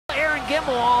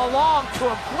Gemmell all along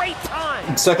to a great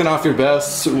time. Second off your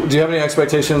best, do you have any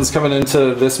expectations coming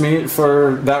into this meet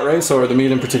for that race, or the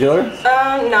meet in particular?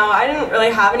 No, I didn't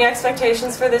really have any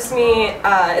expectations for this meet.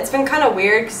 It's been kind of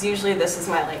weird because usually this is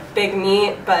my big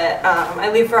meet, but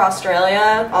I leave for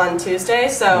Australia on Tuesday,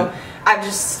 so I've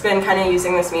just been kind of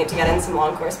using this meet to get in some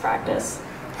long course practice.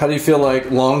 How do you feel like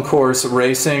long course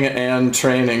racing and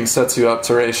training sets you up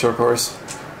to race short course?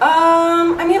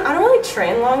 I mean, I don't really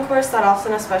train long course that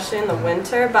often, especially in the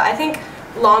winter, but I think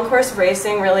long course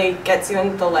racing really gets you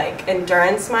into the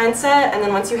endurance mindset, and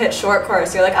then once you hit short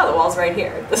course, you're like, oh, the wall's right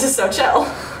here. This is so chill.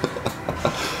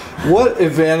 What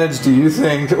advantage do you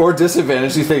think, or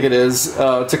disadvantage do you think it is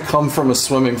to come from a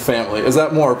swimming family? Is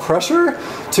that more pressure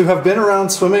to have been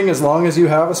around swimming as long as you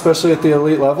have, especially at the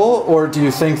elite level, or do you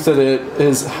think that it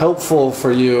is helpful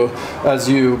for you as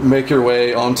you make your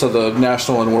way onto the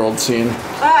national and world scene?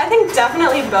 I think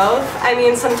definitely both. I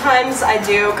mean, sometimes I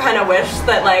do kind of wish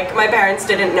that my parents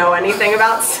didn't know anything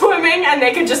about swimming and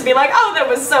they could just be like, oh, that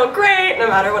was so great, no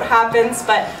matter what happens,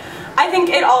 but I think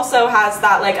it also has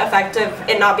that effect of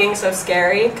it not being so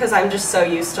scary because I'm just so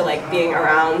used to being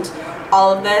around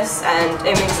all of this, and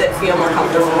it makes it feel more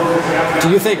comfortable. Do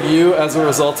you think you, as a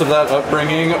result of that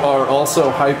upbringing, are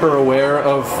also hyper aware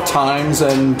of times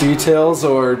and details,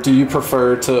 or do you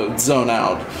prefer to zone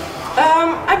out?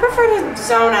 I prefer to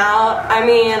zone out. I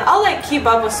mean, I'll keep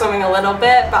up with swimming a little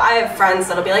bit, but I have friends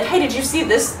that'll be like, hey, did you see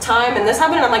this time and this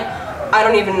happened? And I'm like, I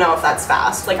don't even know if that's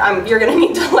fast. You're gonna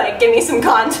need to give me some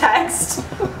context.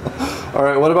 All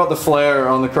right, what about the Flair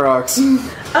on the Crocs?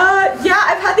 Yeah,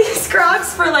 I've had these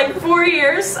Crocs for 4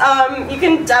 years. You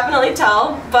can definitely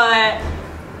tell, but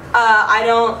I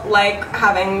don't like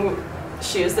having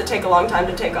shoes that take a long time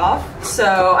to take off.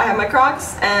 So I have my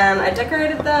Crocs and I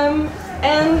decorated them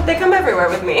and they come everywhere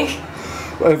with me.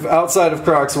 Outside of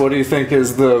Crocs, what do you think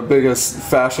is the biggest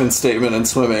fashion statement in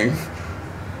swimming?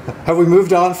 Have we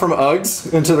moved on from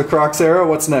Uggs into the Crocs era?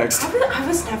 What's next? I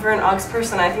was never an Uggs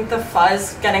person. I think the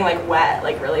fuzz getting wet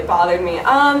really bothered me.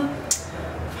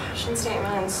 Fashion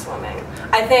statement in swimming.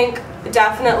 I think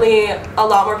definitely a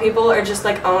lot more people are just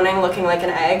owning looking like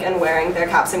an egg and wearing their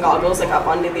caps and goggles up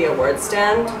onto the award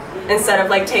stand instead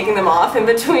of taking them off in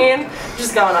between.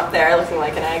 Just going up there looking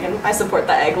like an egg, and I support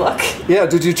the egg look. Yeah,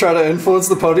 did you try to influence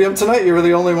the podium tonight? You were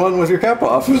the only one with your cap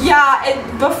off. Yeah,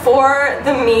 before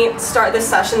the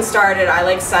session started,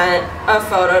 I sent a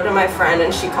photo to my friend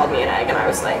and she called me an egg, and I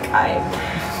was like,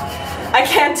 I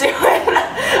can't do it.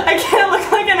 I can't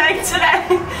look like an egg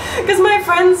today. Because my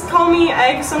friends call me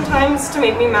egg sometimes to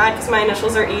make me mad because my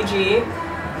initials are EG.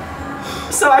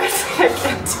 So I was like, I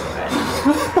can't do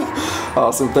it.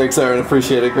 Awesome, thanks Erin,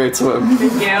 appreciate it, great swim.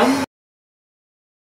 Thank you.